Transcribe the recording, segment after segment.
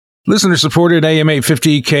Listener supported AM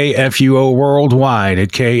 850 KFUO worldwide at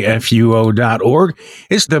KFUO.org.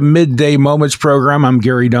 It's the Midday Moments program. I'm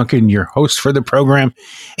Gary Duncan, your host for the program.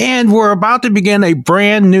 And we're about to begin a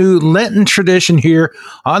brand new Lenten tradition here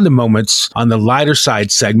on the Moments on the lighter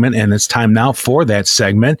side segment. And it's time now for that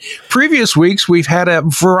segment. Previous weeks, we've had a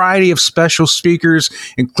variety of special speakers,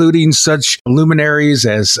 including such luminaries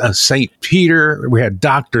as St. Peter. We had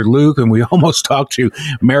Dr. Luke, and we almost talked to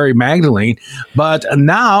Mary Magdalene. But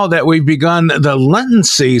now that we've begun the Lenten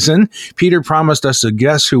season, Peter promised us a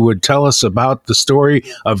guest who would tell us about the story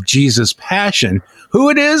of Jesus' passion. Who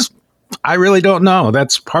it is, I really don't know.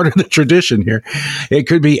 That's part of the tradition here. It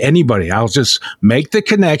could be anybody. I'll just make the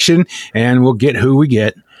connection and we'll get who we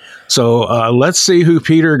get. So let's see who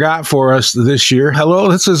Peter got for us this year. Hello,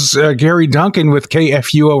 this is Gary Duncan with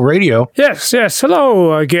KFUO Radio. Yes.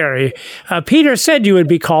 Hello, Gary. Peter said you would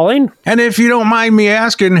be calling. And if you don't mind me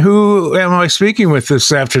asking, who am I speaking with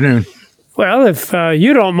this afternoon? Well, if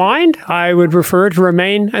you don't mind, I would prefer to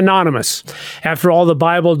remain anonymous. After all, the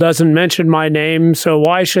Bible doesn't mention my name, so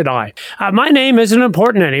why should I? My name isn't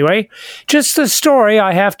important anyway, just the story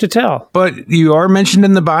I have to tell. But you are mentioned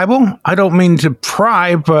in the Bible? I don't mean to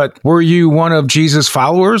pry, but were you one of Jesus'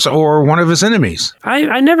 followers or one of his enemies?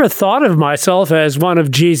 I never thought of myself as one of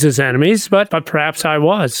Jesus' enemies, but perhaps I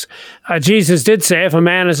was. Jesus did say, if a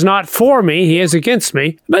man is not for me, he is against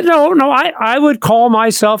me. But no, I would call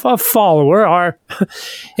myself a follower, or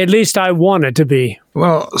at least I wanted to be.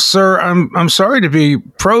 Well, sir, I'm sorry to be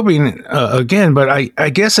probing again, but I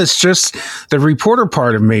guess it's just the reporter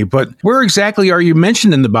part of me. But where exactly are you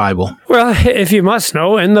mentioned in the Bible? Well, if you must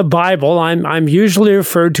know, in the Bible, I'm usually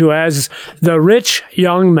referred to as the rich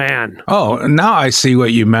young man. Oh, now I see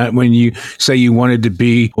what you meant when you say you wanted to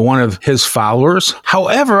be one of his followers.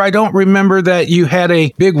 However, I don't remember that you had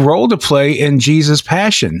a big role to play in Jesus'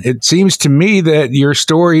 passion. It seems to me that your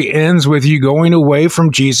story ends with you going away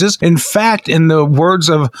from Jesus. In fact, in the words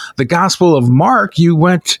of the Gospel of Mark, you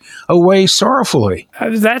went away sorrowfully.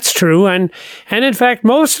 That's true. And in fact,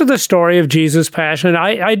 most of the story of Jesus' passion,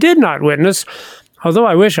 I did not witness, although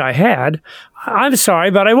I wish I had. I'm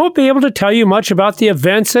sorry, but I won't be able to tell you much about the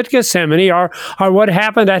events at Gethsemane or what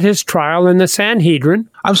happened at his trial in the Sanhedrin.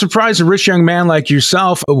 I'm surprised a rich young man like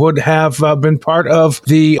yourself would have been part of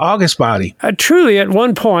the August body. Truly, at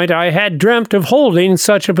one point, I had dreamt of holding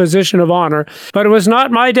such a position of honor, but it was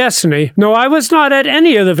not my destiny. No, I was not at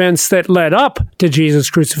any of the events that led up to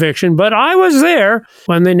Jesus' crucifixion, but I was there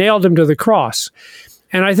when they nailed him to the cross.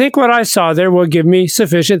 And I think what I saw there will give me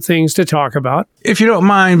sufficient things to talk about. If you don't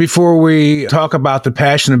mind, before we talk about the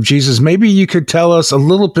passion of Jesus, maybe you could tell us a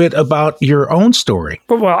little bit about your own story.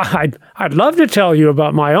 Well, I'd love to tell you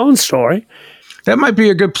about my own story. That might be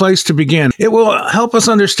a good place to begin. It will help us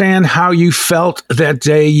understand how you felt that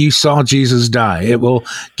day you saw Jesus die. It will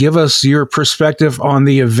give us your perspective on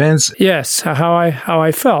the events. Yes, how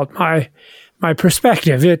I felt, my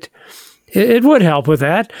perspective. It would help with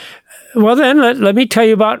that. Well, then, let me tell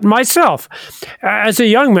you about myself. As a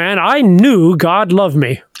young man, I knew God loved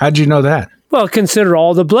me. How'd you know that? Well, consider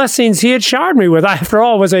all the blessings he had showered me with. I, after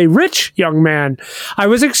all, was a rich young man. I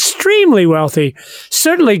was extremely wealthy.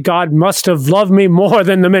 Certainly, God must have loved me more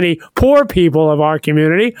than the many poor people of our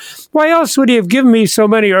community. Why else would he have given me so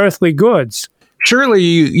many earthly goods? Surely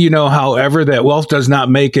you know, however, that wealth does not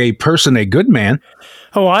make a person a good man.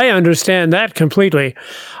 Oh, I understand that completely.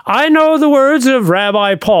 I know the words of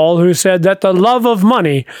Rabbi Paul, who said that the love of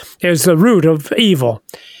money is the root of evil.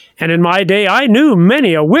 And in my day, I knew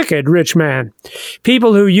many a wicked rich man.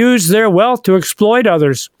 People who used their wealth to exploit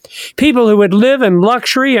others. People who would live in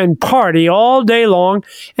luxury and party all day long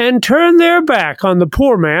and turn their back on the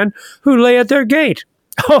poor man who lay at their gate.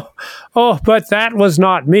 But that was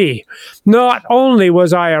not me. Not only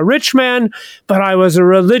was I a rich man, but I was a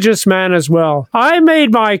religious man as well. I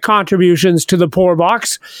made my contributions to the poor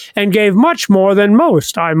box and gave much more than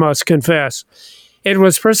most, I must confess. It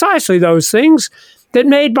was precisely those things that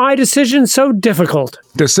made my decision so difficult.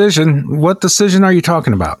 Decision? What decision are you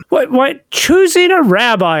talking about? What? Choosing a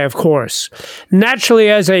rabbi, of course. Naturally,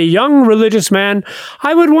 as a young religious man,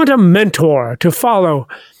 I would want a mentor to follow.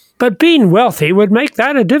 But being wealthy would make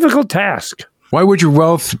that a difficult task. Why would your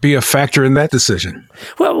wealth be a factor in that decision?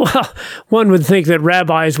 Well, one would think that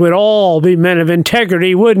rabbis would all be men of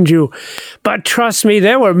integrity, wouldn't you? But trust me,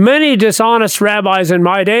 there were many dishonest rabbis in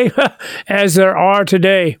my day, as there are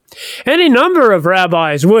today. Any number of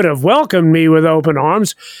rabbis would have welcomed me with open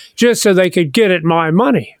arms, just so they could get at my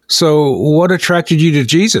money. So what attracted you to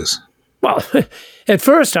Jesus? Well, at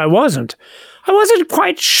first I wasn't. I wasn't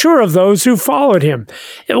quite sure of those who followed him.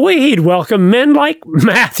 He'd welcome men like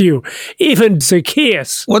Matthew, even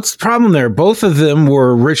Zacchaeus. What's the problem there? Both of them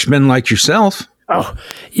were rich men like yourself. Oh,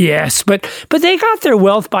 yes, but they got their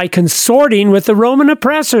wealth by consorting with the Roman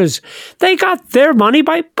oppressors. They got their money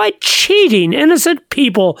by cheating innocent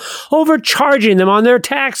people, overcharging them on their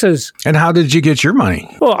taxes. And how did you get your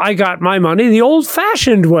money? Well, I got my money the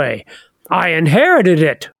old-fashioned way. I inherited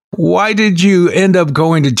it. Why did you end up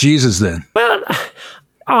going to Jesus then? Well,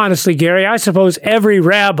 honestly, Gary, I suppose every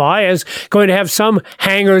rabbi is going to have some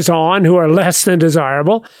hangers-on who are less than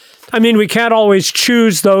desirable. I mean, we can't always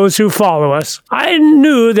choose those who follow us. I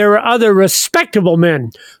knew there were other respectable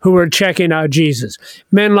men who were checking out Jesus.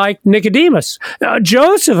 Men like Nicodemus,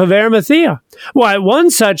 Joseph of Arimathea. Why, one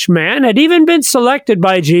such man had even been selected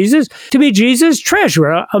by Jesus to be Jesus'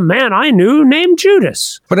 treasurer, a man I knew named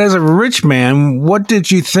Judas. But as a rich man, what did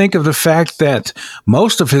you think of the fact that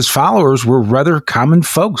most of his followers were rather common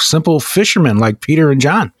folks, simple fishermen like Peter and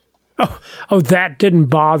John? Oh, that didn't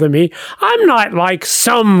bother me. I'm not like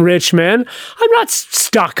some rich men. I'm not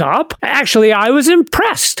stuck up. Actually, I was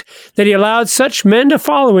impressed that he allowed such men to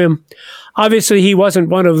follow him. Obviously, he wasn't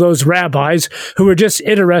one of those rabbis who were just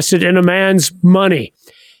interested in a man's money.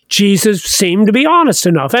 Jesus seemed to be honest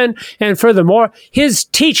enough, and furthermore, his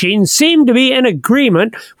teaching seemed to be in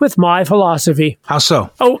agreement with my philosophy. How so?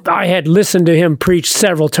 Oh, I had listened to him preach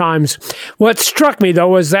several times. What struck me, though,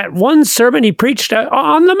 was that one sermon he preached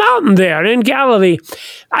on the mountain there in Galilee.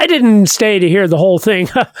 I didn't stay to hear the whole thing.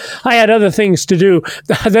 I had other things to do.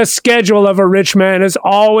 The schedule of a rich man is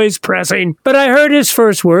always pressing. But I heard his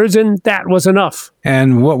first words, and that was enough.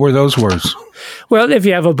 And what were those words? Well, if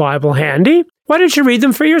you have a Bible handy, why don't you read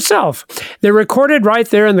them for yourself? They're recorded right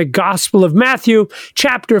there in the Gospel of Matthew,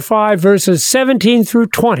 chapter 5, verses 17 through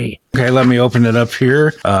 20. Okay, let me open it up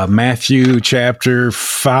here. Matthew chapter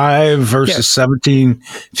 5, verses 17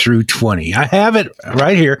 through 20. I have it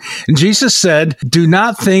right here. And Jesus said, "Do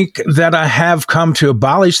not think that I have come to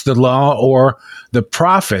abolish the law or the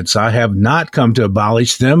prophets. I have not come to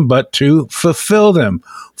abolish them, but to fulfill them.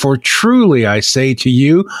 For truly I say to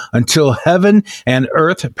you, until heaven and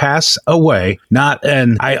earth pass away, not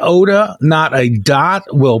an iota, not a dot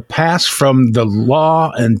will pass from the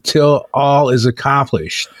law until all is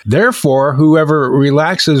accomplished. Therefore, whoever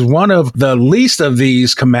relaxes one of the least of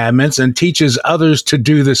these commandments and teaches others to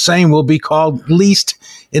do the same will be called least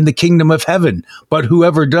in the kingdom of heaven. But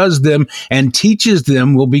whoever does them and teaches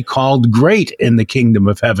them will be called great in the kingdom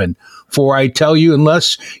of heaven. For I tell you,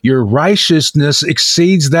 unless your righteousness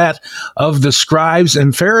exceeds that of the scribes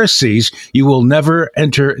and Pharisees, you will never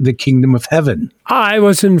enter the kingdom of heaven." I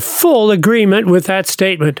was in full agreement with that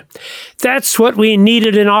statement. That's what we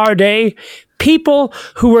needed in our day. People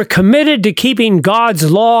who were committed to keeping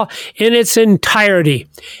God's law in its entirety,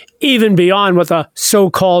 even beyond what the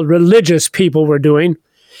so-called religious people were doing.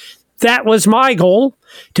 That was my goal,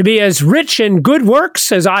 to be as rich in good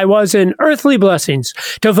works as I was in earthly blessings,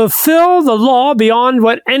 to fulfill the law beyond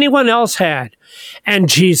what anyone else had. And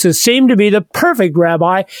Jesus seemed to be the perfect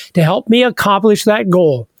rabbi to help me accomplish that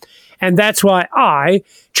goal. And that's why I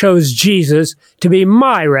chose Jesus to be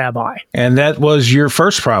my rabbi. And that was your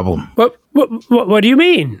first problem. What do you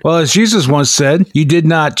mean? Well, as Jesus once said, "You did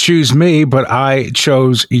not choose me, but I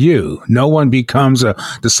chose you." No one becomes a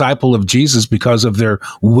disciple of Jesus because of their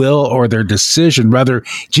will or their decision. Rather,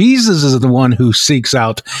 Jesus is the one who seeks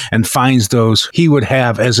out and finds those he would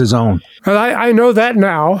have as his own. Well, I know that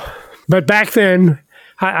now, but back then,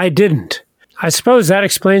 I didn't. I suppose that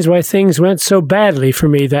explains why things went so badly for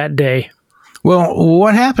me that day. Well,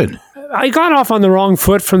 what happened? I got off on the wrong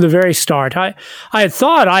foot from the very start. I had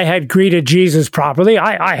thought I had greeted Jesus properly.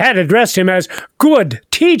 I had addressed him as good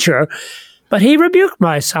teacher, but he rebuked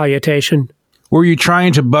my salutation. Were you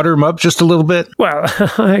trying to butter him up just a little bit? Well,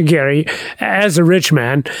 Gary, as a rich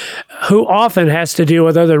man who often has to deal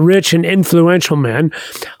with other rich and influential men,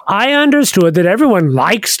 I understood that everyone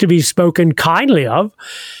likes to be spoken kindly of.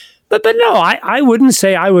 But no, I wouldn't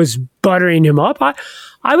say I was buttering him up.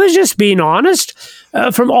 I was just being honest.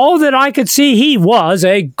 From all that I could see, he was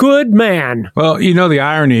a good man. Well, you know, the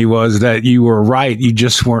irony was that you were right. You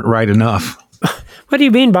just weren't right enough. What do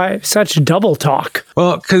you mean by such double talk?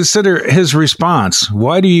 Well, consider his response.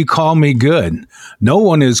 "Why do you call me good? No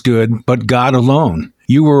one is good but God alone."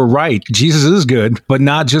 You were right. Jesus is good, but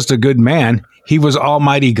not just a good man. He was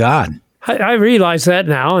Almighty God. I realize that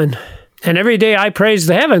now, and every day I praise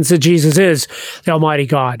the heavens that Jesus is the Almighty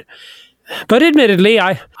God. But admittedly,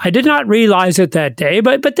 I did not realize it that day,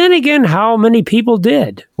 but then again, how many people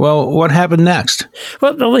did? Well, what happened next?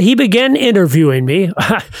 Well, he began interviewing me.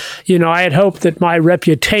 I had hoped that my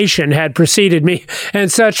reputation had preceded me,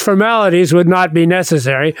 and such formalities would not be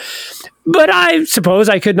necessary. But I suppose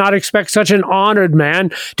I could not expect such an honored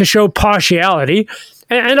man to show partiality,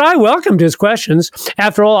 and I welcomed his questions.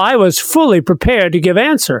 After all, I was fully prepared to give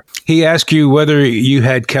answer. He asked you whether you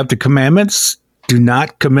had kept the commandments. Do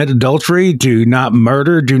not commit adultery, do not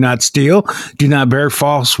murder, do not steal, do not bear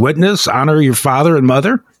false witness, honor your father and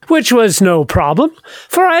mother. Which was no problem,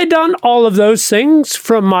 for I had done all of those things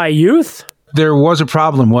from my youth. There was a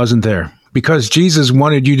problem, wasn't there? Because Jesus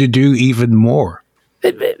wanted you to do even more.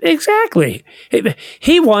 Exactly.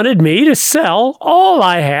 He wanted me to sell all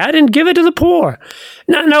I had and give it to the poor.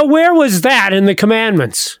 Now, where was that in the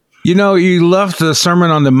commandments? You left the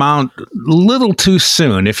Sermon on the Mount a little too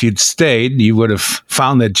soon. If you'd stayed, you would have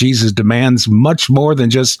found that Jesus demands much more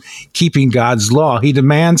than just keeping God's law. He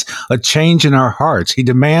demands a change in our hearts. He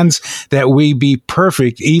demands that we be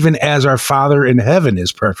perfect, even as our Father in heaven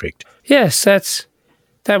is perfect. Yes, that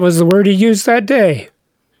was the word he used that day.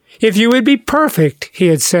 If you would be perfect, he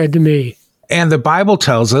had said to me. And the Bible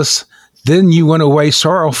tells us, then you went away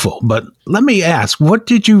sorrowful. But let me ask, what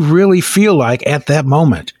did you really feel like at that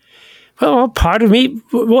moment? Well, part of me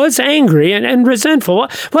was angry and resentful.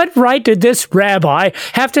 What right did this rabbi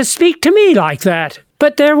have to speak to me like that?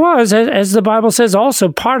 But there was, as the Bible says, also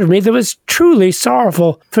part of me that was truly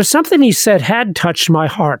sorrowful, for something he said had touched my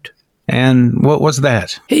heart. And what was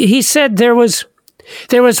that? He said there was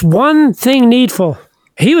one thing needful.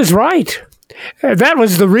 He was right. That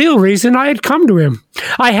was the real reason I had come to him.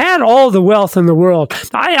 I had all the wealth in the world.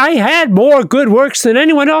 I had more good works than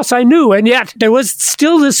anyone else I knew, and yet there was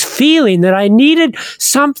still this feeling that I needed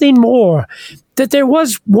something more, that there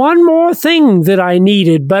was one more thing that I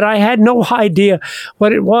needed, but I had no idea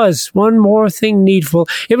what it was. One more thing needful.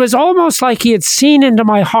 It was almost like he had seen into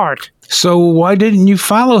my heart. So why didn't you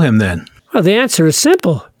follow him then? Well, the answer is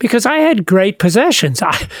simple. Because I had great possessions.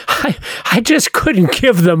 I just couldn't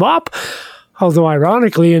give them up. Although,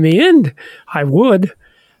 ironically, in the end, I would.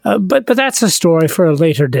 But that's a story for a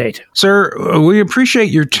later date. Sir, we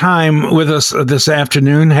appreciate your time with us this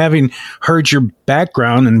afternoon, having heard your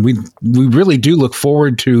background, and we really do look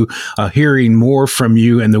forward to hearing more from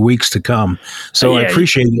you in the weeks to come. So I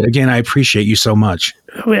appreciate you so much.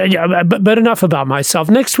 Well, yeah, but enough about myself.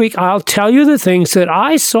 Next week, I'll tell you the things that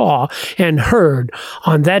I saw and heard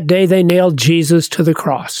on that day they nailed Jesus to the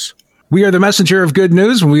cross. We are the messenger of good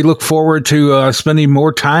news, and we look forward to spending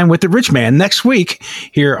more time with the rich man next week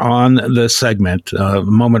here on the segment,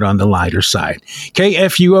 Moment on the Lighter Side.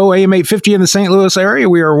 KFUO AM 850 in the St. Louis area.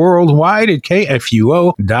 We are worldwide at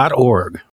kfuo.org.